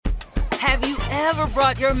Have you ever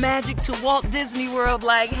brought your magic to Walt Disney World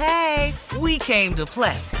like, hey, we came to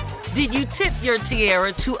play? Did you tip your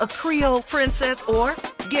tiara to a Creole princess or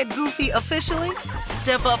get goofy officially?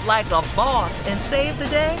 Step up like a boss and save the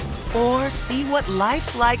day? Or see what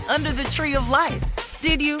life's like under the tree of life?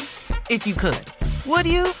 Did you? If you could. Would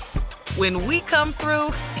you? When we come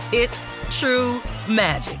through, it's true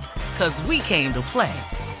magic. 'Cause we came to play.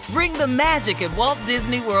 Bring the magic at Walt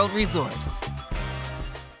Disney World Resort.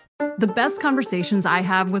 The best conversations I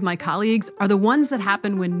have with my colleagues are the ones that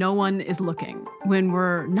happen when no one is looking, when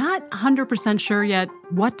we're not 100% sure yet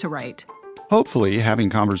what to write. Hopefully, having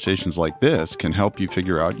conversations like this can help you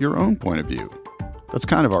figure out your own point of view. That's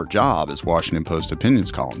kind of our job as Washington Post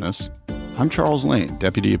opinions columnists. I'm Charles Lane,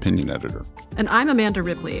 Deputy Opinion Editor. And I'm Amanda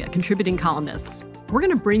Ripley, a contributing columnist. We're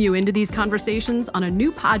going to bring you into these conversations on a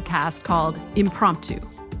new podcast called Impromptu.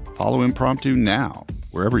 Follow Impromptu now,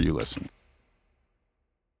 wherever you listen.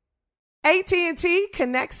 AT&T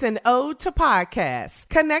connects an ode to podcasts.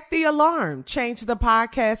 Connect the alarm. Change the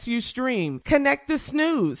podcast you stream. Connect the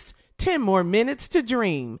snooze. 10 more minutes to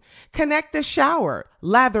dream. Connect the shower.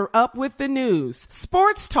 Lather up with the news.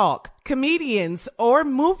 Sports talk, comedians, or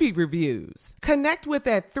movie reviews. Connect with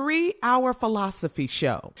that 3-hour philosophy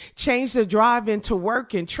show. Change the drive into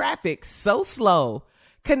work in traffic so slow.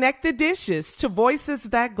 Connect the dishes to voices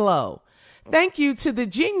that glow. Thank you to the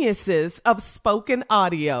geniuses of spoken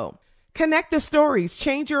audio. Connect the stories,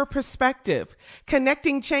 change your perspective.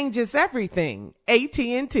 Connecting changes everything.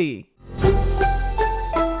 AT&T.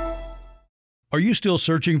 Are you still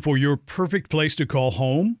searching for your perfect place to call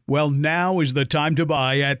home? Well, now is the time to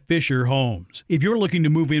buy at Fisher Homes. If you're looking to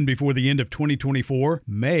move in before the end of 2024,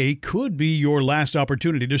 May could be your last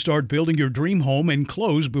opportunity to start building your dream home and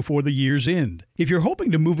close before the year's end. If you're hoping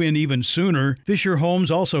to move in even sooner, Fisher Homes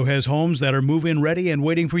also has homes that are move-in ready and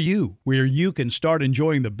waiting for you, where you can start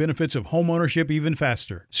enjoying the benefits of homeownership even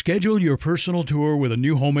faster. Schedule your personal tour with a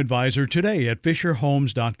new home advisor today at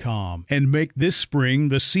FisherHomes.com and make this spring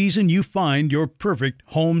the season you find your perfect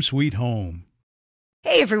home sweet home.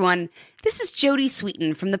 Hey everyone, this is Jody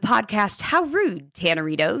Sweeten from the podcast How Rude,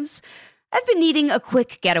 Tanneritos. I've been needing a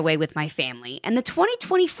quick getaway with my family, and the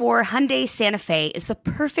 2024 Hyundai Santa Fe is the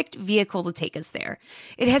perfect vehicle to take us there.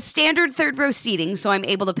 It has standard third-row seating, so I'm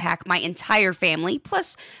able to pack my entire family,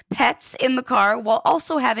 plus pets, in the car, while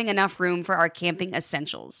also having enough room for our camping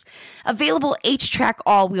essentials. Available H-Track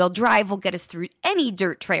all-wheel drive will get us through any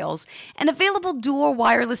dirt trails, and available dual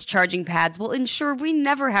wireless charging pads will ensure we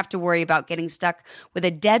never have to worry about getting stuck with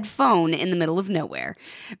a dead phone in the middle of nowhere.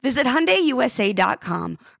 Visit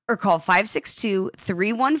HyundaiUSA.com or call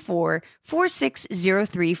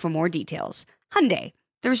 562-314-4603 for more details. Hyundai,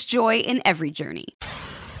 there's joy in every journey.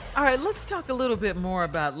 All right, let's talk a little bit more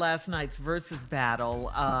about last night's Versus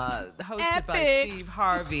battle, hosted by Steve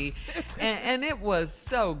Harvey. And it was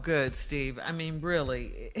so good, Steve. I mean,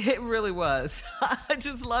 really, it really was. I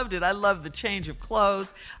just loved it. I love the change of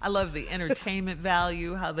clothes. I love the entertainment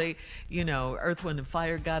value, how they, Earth, Wind, and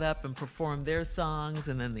Fire got up and performed their songs,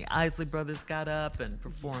 and then the Isley Brothers got up and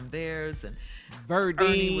performed theirs, and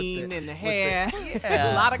Verdine and the hair.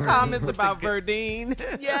 A lot of comments about Verdine.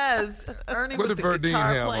 Yes. Ernie what with did the Verdine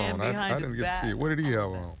guitar have playing on? behind I his didn't get back. to see it. What did he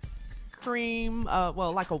have on? Cream,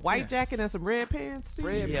 like a white jacket and some red pants.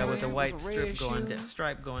 Steve. Yeah, with a white red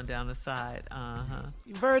stripe going down the side.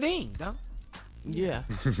 Verdine, though. Yeah.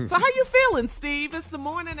 So how you feeling, Steve? It's the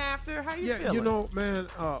morning after. How you feeling? Man,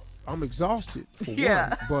 I'm exhausted for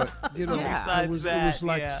Yeah. one, but it was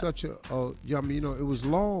like yeah. such a it was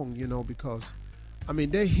long, because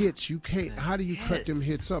their hits, you can't. How do you cut them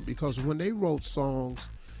hits up? Because when they wrote songs,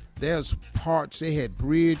 there's parts they had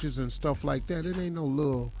bridges and stuff like that. It ain't no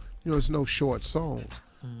little, it's no short songs.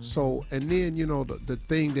 Mm-hmm. So and then the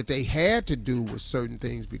thing that they had to do was certain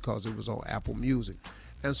things because it was on Apple Music,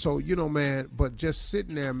 and so man, but just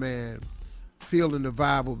sitting there, man, feeling the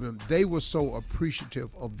vibe of them, they were so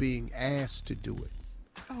appreciative of being asked to do it.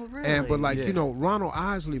 Oh, really? But Ronald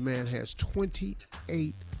Isley, man, has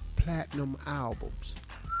 28 platinum albums.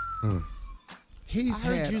 He's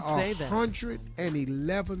had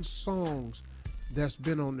 111 songs that's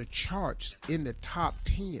been on the charts in the top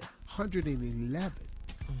 10. 111.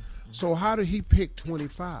 So how did he pick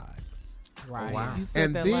 25? Right. Oh, wow. You said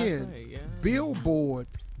And that then last night, yeah. Billboard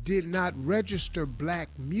did not register black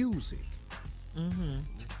music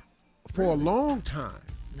for a long time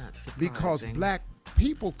Not surprising. because black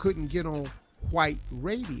people couldn't get on white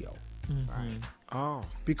radio. Right. Oh.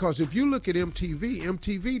 Because if you look at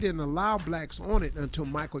MTV didn't allow blacks on it until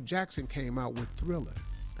Michael Jackson came out with Thriller.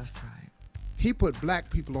 That's right. He put black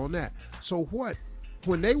people on that. So what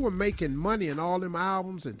when they were making money in all them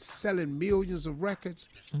albums and selling millions of records,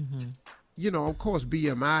 you know, of course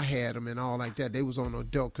BMI had them and all like that. They was on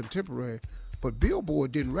adult contemporary, but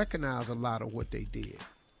Billboard didn't recognize a lot of what they did.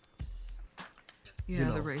 Yeah, you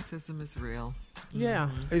know. the racism is real. Yeah.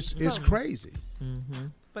 It's crazy.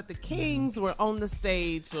 But the Kings were on the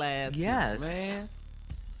stage last Yes. night, man.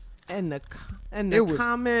 And the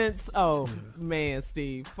comments, man,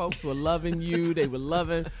 Steve, folks were loving you. They were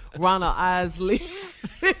loving Ronald Isley.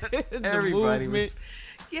 Everybody was.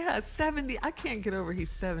 Yeah, 70. I can't get over he's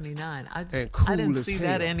 79. I didn't see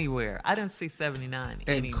that anywhere. I didn't see 79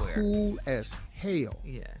 anywhere. And cool as hell.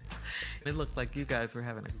 Yeah. It looked like you guys were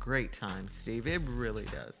having a great time, Steve. It really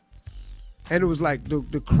does. And it was like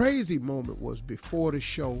the crazy moment was before the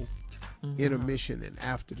show, intermission, and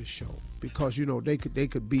after the show, because you know they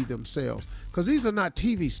could be themselves. Because these are not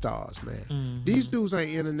TV stars, man. These dudes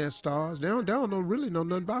ain't internet stars. They don't really know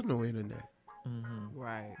nothing about no internet.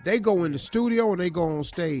 Right. They go in the studio and they go on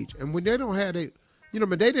stage, and when they don't have they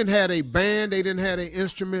didn't have a band, they didn't have their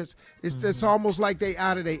instruments. It's almost like they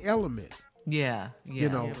out of their element. Yeah. You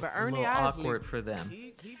know. Yeah, but Ernie a little Isley, awkward for them.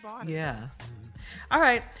 He bought it. Yeah. All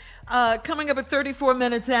right. Coming up at 34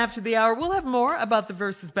 minutes after the hour, we'll have more about the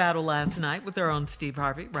Versus battle last night with our own Steve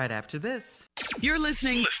Harvey right after this. You're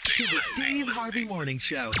listening to the Steve Harvey Morning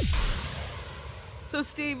Show. So,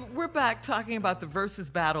 Steve, we're back talking about the Versus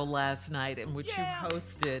battle last night in which you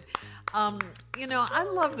hosted. You know, I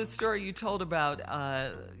love the story you told about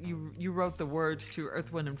you wrote the words to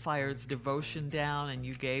Earth, Wind, and Fire's Devotion down, and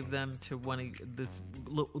you gave them to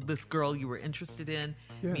this girl you were interested in,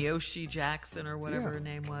 Miyoshi Jackson or whatever her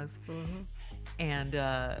name was. And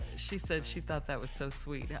she said she thought that was so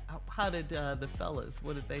sweet. How did the fellas,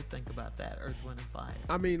 what did they think about that, Earth, Wind, and Fire?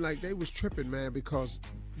 I mean, like, they was tripping, man, because,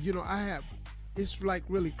 you know, it's like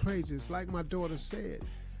really crazy. It's like my daughter said.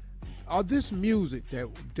 All this music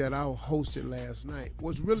that I hosted last night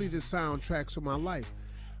was really the soundtracks of my life.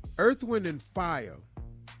 Earth, Wind, and Fire.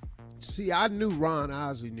 See, I knew Ron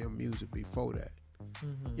Isley and their music before that.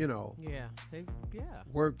 You know. Yeah.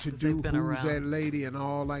 Work to Do, Who's around. That Lady, and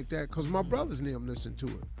all like that. Because my brothers and them listened to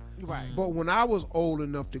it. Right. But when I was old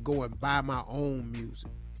enough to go and buy my own music,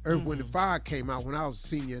 Earth, Wind, and Fire came out when I was a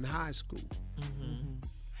senior in high school.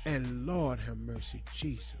 And Lord have mercy,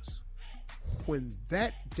 Jesus. When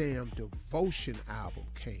that damn Devotion album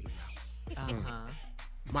came out,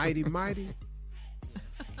 Mighty Mighty,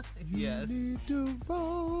 Yes. you need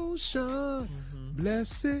devotion,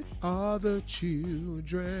 blessed are the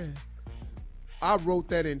children. I wrote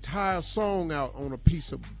that entire song out on a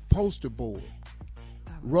piece of poster board,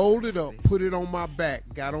 rolled it up, put it on my back,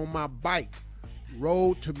 got on my bike,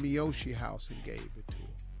 rode to Miyoshi house and gave it to her.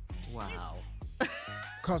 Wow.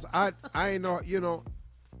 Cause I ain't know, you know,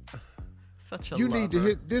 Such a you need to lover.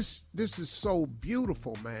 hit this. This is so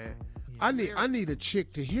beautiful, man. I need a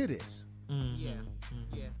chick to hear this. Yeah.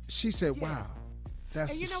 She said, "Wow,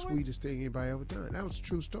 that's And the you know what? sweetest thing anybody ever done." That was a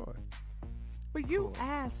true story. But you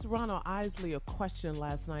asked Ronald Isley a question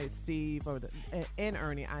last night, Steve, and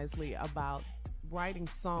Ernie Isley, about writing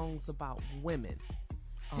songs about women.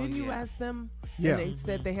 Didn't you ask them? Yeah. And they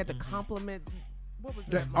said they had to compliment. What was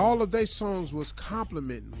That that? all of their songs was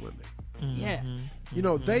complimenting women. Yes. You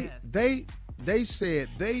know, they said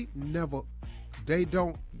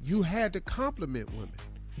you had to compliment women.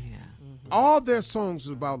 Yeah. All their songs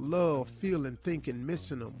was about love, feeling, thinking,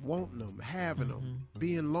 missing them, wanting them, having them,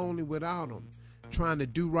 being lonely without them, trying to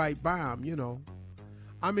do right by them, you know.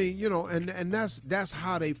 I mean, you know, and that's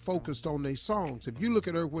how they focused on their songs. If you look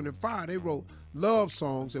at Earth, Wind, and Fire, they wrote love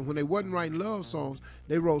songs, and when they wasn't writing love songs,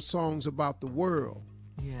 they wrote songs about the world.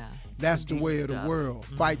 Yeah. That's the Deep way of the stuff. world.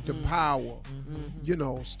 Fight the power. You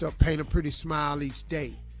know, stuff, paint a pretty smile each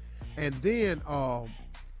day. And then,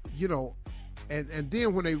 you know, and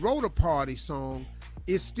then when they wrote a party song,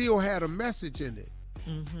 it still had a message in it.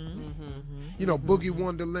 You know, Boogie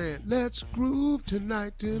Wonderland, let's groove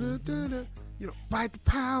tonight. Da-da-da-da. You know, fight the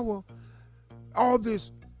power. All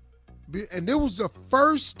this. And it was the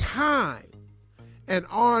first time an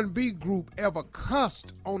R&B group ever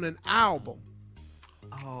cussed on an album.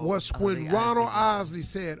 Was when Ronald Isley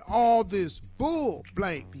said, all this bull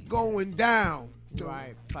blank going down.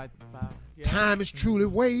 Right. Fight the power. Yeah. Time is truly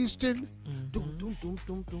wasting. Doom, doom, doom,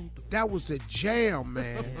 doom, doom. That was a jam,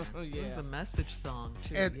 man. It was a message song,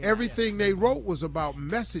 too. And Yeah. everything they wrote was about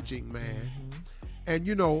messaging, man. And,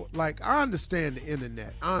 you know, like, I understand the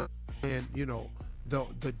internet. I understand, you know,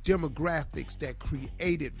 the demographics that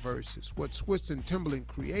created Versus. What Swiss and Timbaland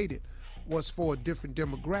created was for a different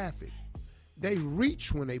demographic. They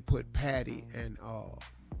reached when they put Patty and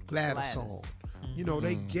Gladys on. You know,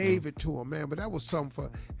 they gave it to them, man. But that was something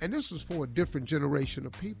and this was for a different generation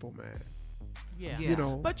of people, man. Yeah. You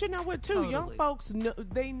know, but you know what, too? Totally. Young folks,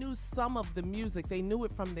 they knew some of the music. They knew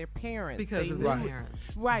it from their parents. Because they of knew their it-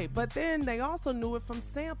 parents. Right. But then they also knew it from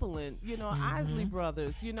sampling. You know, Isley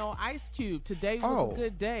Brothers, you know, Ice Cube, Today Was a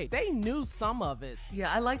Good Day. They knew some of it.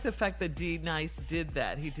 Yeah, I like the fact that D Nice did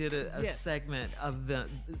that. He did a segment of the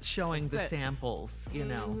showing the samples, you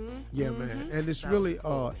know. Yeah, man. And it's really,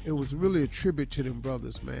 it was really a tribute to them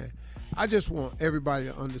brothers, man. I just want everybody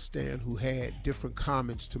to understand who had different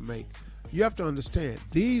comments to make. You have to understand,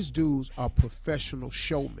 these dudes are professional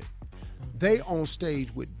showmen. They on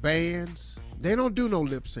stage with bands. They don't do no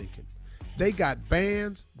lip syncing. They got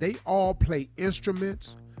bands. They all play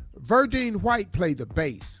instruments. Verdine White played the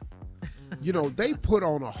bass. You know, they put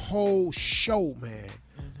on a whole show, man.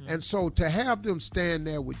 And so to have them stand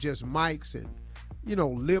there with just mics and, you know,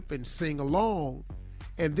 lip and sing along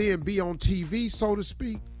and then be on TV, so to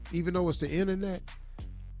speak, even though it's the internet,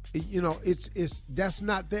 you know, it's that's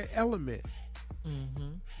not their element.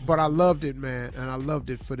 But I loved it, man, and I loved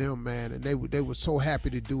it for them, man, and they were so happy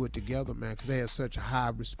to do it together, man, because they had such a high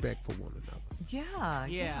respect for one another.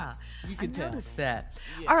 Yeah. You can tell. Notice that.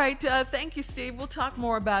 All right, thank you, Steve. We'll talk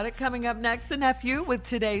more about it. Coming up next, the nephew with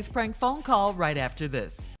today's prank phone call right after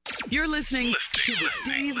this. You're listening to the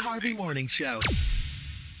Steve Harvey Morning Show.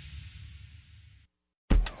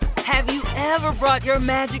 Have you ever brought your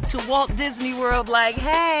magic to Walt Disney World like,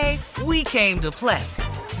 hey, we came to play?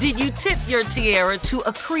 Did you tip your tiara to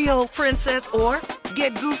a Creole princess or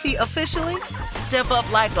get goofy officially? Step up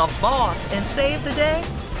like a boss and save the day?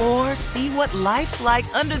 Or see what life's like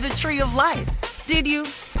under the tree of life? Did you?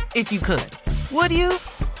 If you could. Would you?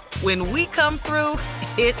 When we come through,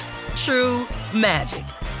 it's true magic.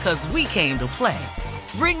 'Cause we came to play.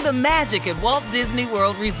 Bring the magic at Walt Disney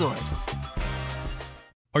World Resort.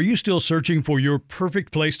 Are you still searching for your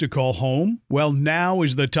perfect place to call home? Well, now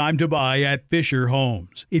is the time to buy at Fisher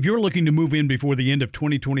Homes. If you're looking to move in before the end of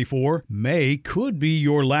 2024, May could be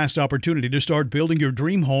your last opportunity to start building your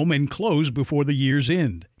dream home and close before the year's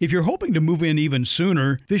end. If you're hoping to move in even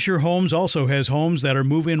sooner, Fisher Homes also has homes that are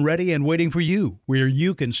move-in ready and waiting for you, where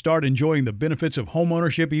you can start enjoying the benefits of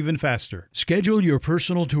homeownership even faster. Schedule your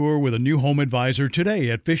personal tour with a new home advisor today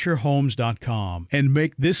at FisherHomes.com and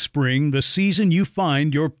make this spring the season you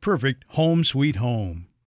find your perfect home sweet home.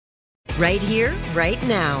 Right here, right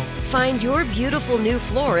now. Find your beautiful new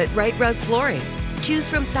floor at Right Rug Flooring. Choose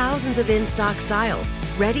from thousands of in-stock styles,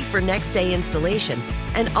 ready for next day installation,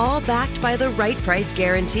 and all backed by the right price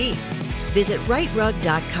guarantee. Visit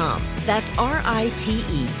rightrug.com. That's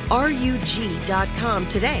RITERUG.com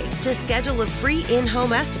today to schedule a free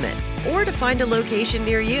in-home estimate or to find a location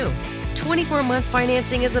near you. 24-month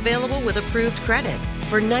financing is available with approved credit.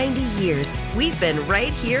 For 90 years, we've been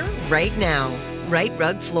right here, right now. Right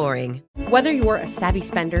Rug Flooring. Whether you're a savvy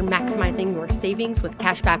spender maximizing your savings with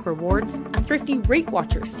cashback rewards, a thrifty rate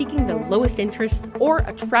watcher seeking the lowest interest, or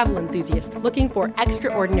a travel enthusiast looking for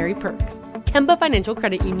extraordinary perks, Kemba Financial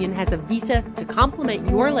Credit Union has a visa to complement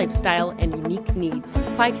your lifestyle and unique needs.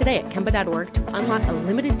 Apply today at Kemba.org to unlock a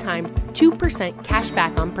limited time 2% cash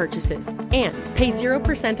back on purchases and pay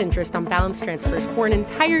 0% interest on balance transfers for an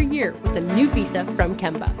entire year with a new visa from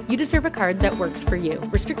Kemba. You deserve a card that works for you.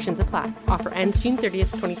 Restrictions apply. Offer ends June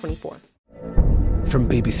 30th, 2024. From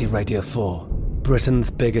BBC Radio 4, Britain's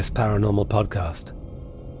biggest paranormal podcast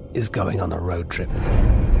is going on a road trip.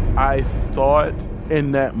 I thought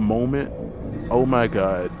in that moment, oh my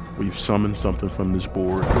God, we've summoned something from this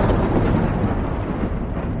board.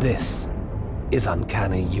 This is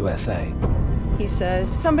Uncanny USA. He says,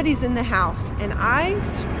 somebody's in the house, and I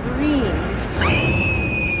screamed.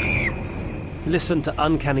 Listen to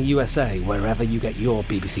Uncanny USA wherever you get your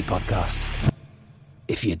BBC podcasts,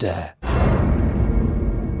 if you dare.